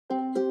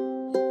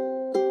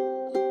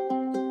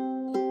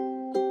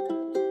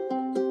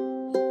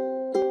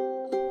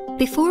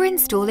Before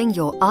installing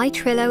your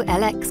i-Trillo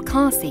LX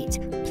car seat,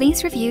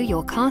 please review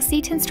your car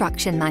seat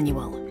instruction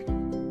manual.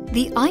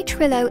 The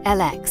i-Trillo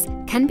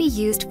LX can be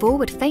used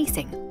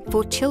forward-facing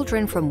for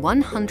children from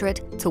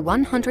 100 to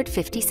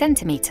 150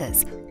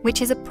 centimeters,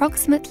 which is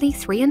approximately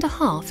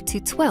 3.5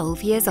 to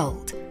 12 years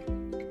old.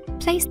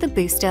 Place the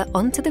booster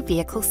onto the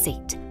vehicle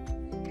seat.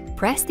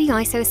 Press the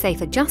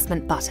Isosafe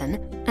adjustment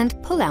button and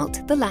pull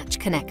out the latch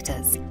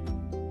connectors.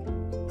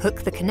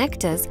 Hook the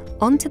connectors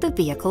onto the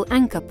vehicle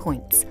anchor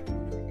points.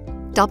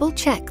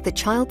 Double-check the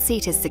child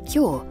seat is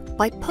secure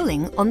by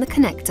pulling on the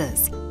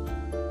connectors.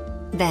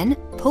 Then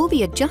pull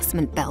the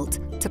adjustment belt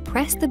to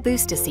press the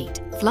booster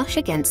seat flush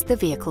against the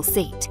vehicle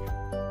seat.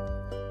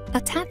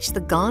 Attach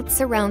the guard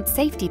surround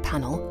safety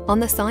panel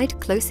on the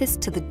side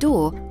closest to the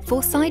door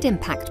for side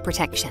impact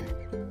protection.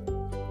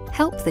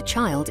 Help the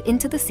child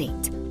into the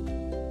seat.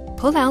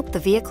 Pull out the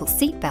vehicle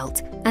seat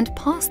belt and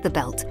pass the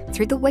belt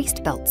through the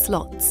waist belt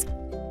slots.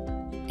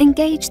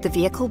 Engage the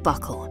vehicle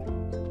buckle.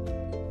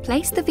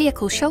 Place the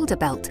vehicle shoulder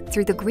belt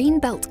through the green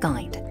belt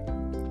guide.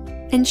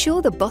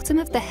 Ensure the bottom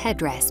of the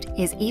headrest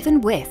is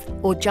even with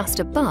or just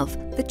above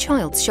the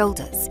child's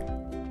shoulders.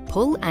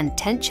 Pull and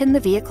tension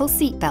the vehicle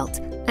seat belt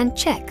and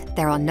check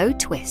there are no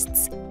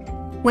twists.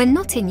 When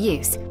not in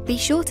use, be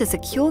sure to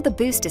secure the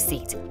booster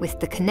seat with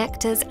the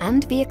connectors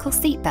and vehicle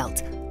seat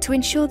belt to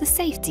ensure the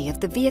safety of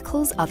the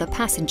vehicle's other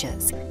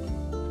passengers.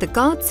 The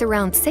guard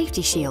surround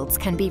safety shields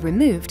can be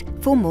removed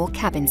for more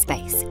cabin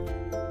space.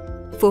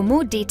 For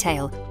more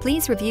detail,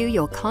 please review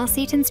your car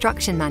seat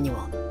instruction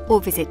manual or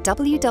visit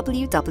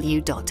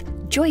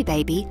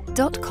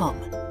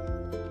www.joybaby.com.